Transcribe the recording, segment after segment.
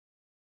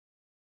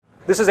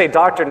This is a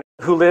doctor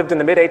who lived in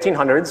the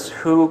mid-1800s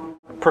who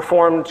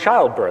performed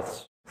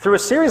childbirths. Through a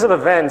series of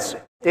events,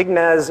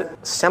 Ignaz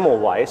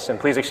Semmelweis, and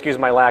please excuse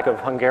my lack of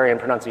Hungarian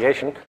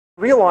pronunciation,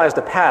 realized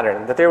a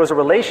pattern, that there was a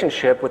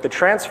relationship with the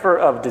transfer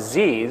of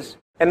disease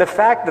and the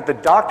fact that the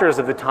doctors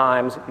of the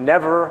times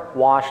never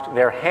washed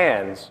their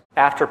hands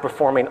after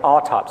performing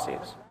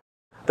autopsies.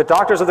 The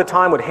doctors of the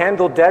time would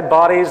handle dead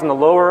bodies in the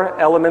lower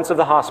elements of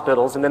the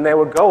hospitals, and then they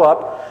would go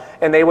up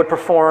and they would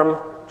perform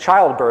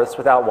childbirths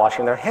without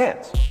washing their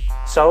hands.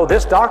 So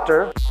this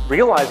doctor,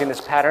 realizing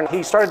this pattern,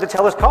 he started to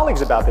tell his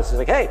colleagues about this. He's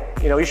like, hey,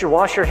 you should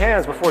wash your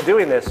hands before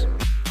doing this.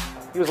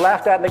 He was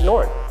laughed at and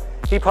ignored.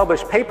 He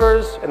published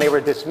papers, and they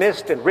were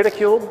dismissed and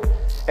ridiculed.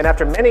 And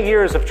after many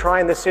years of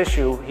trying this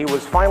issue, he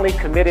was finally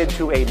committed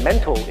to a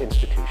mental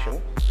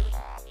institution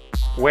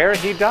where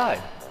he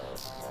died.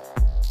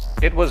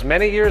 It was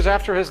many years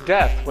after his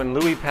death, when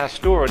Louis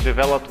Pasteur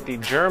developed the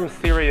germ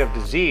theory of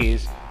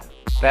disease,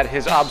 that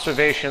his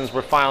observations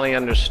were finally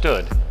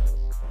understood,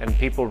 and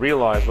people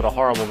realized what a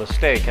horrible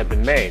mistake had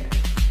been made.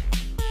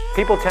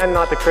 People tend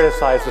not to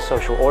criticize the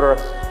social order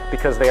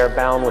because they are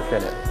bound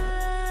within it.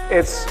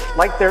 It's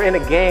like they're in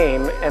a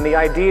game, and the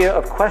idea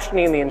of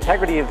questioning the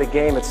integrity of the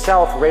game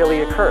itself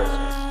rarely occurs.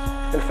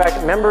 In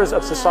fact, members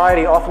of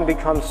society often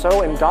become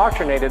so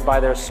indoctrinated by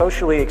their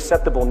socially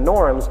acceptable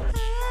norms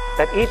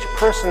that each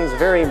person's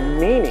very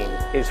meaning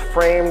is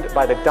framed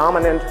by the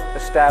dominant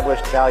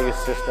established value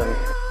system,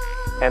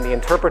 and the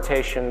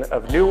interpretation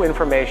of new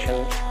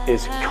information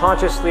is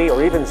consciously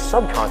or even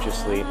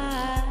subconsciously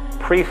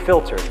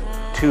pre-filtered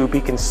to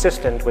be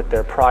consistent with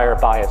their prior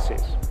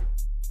biases.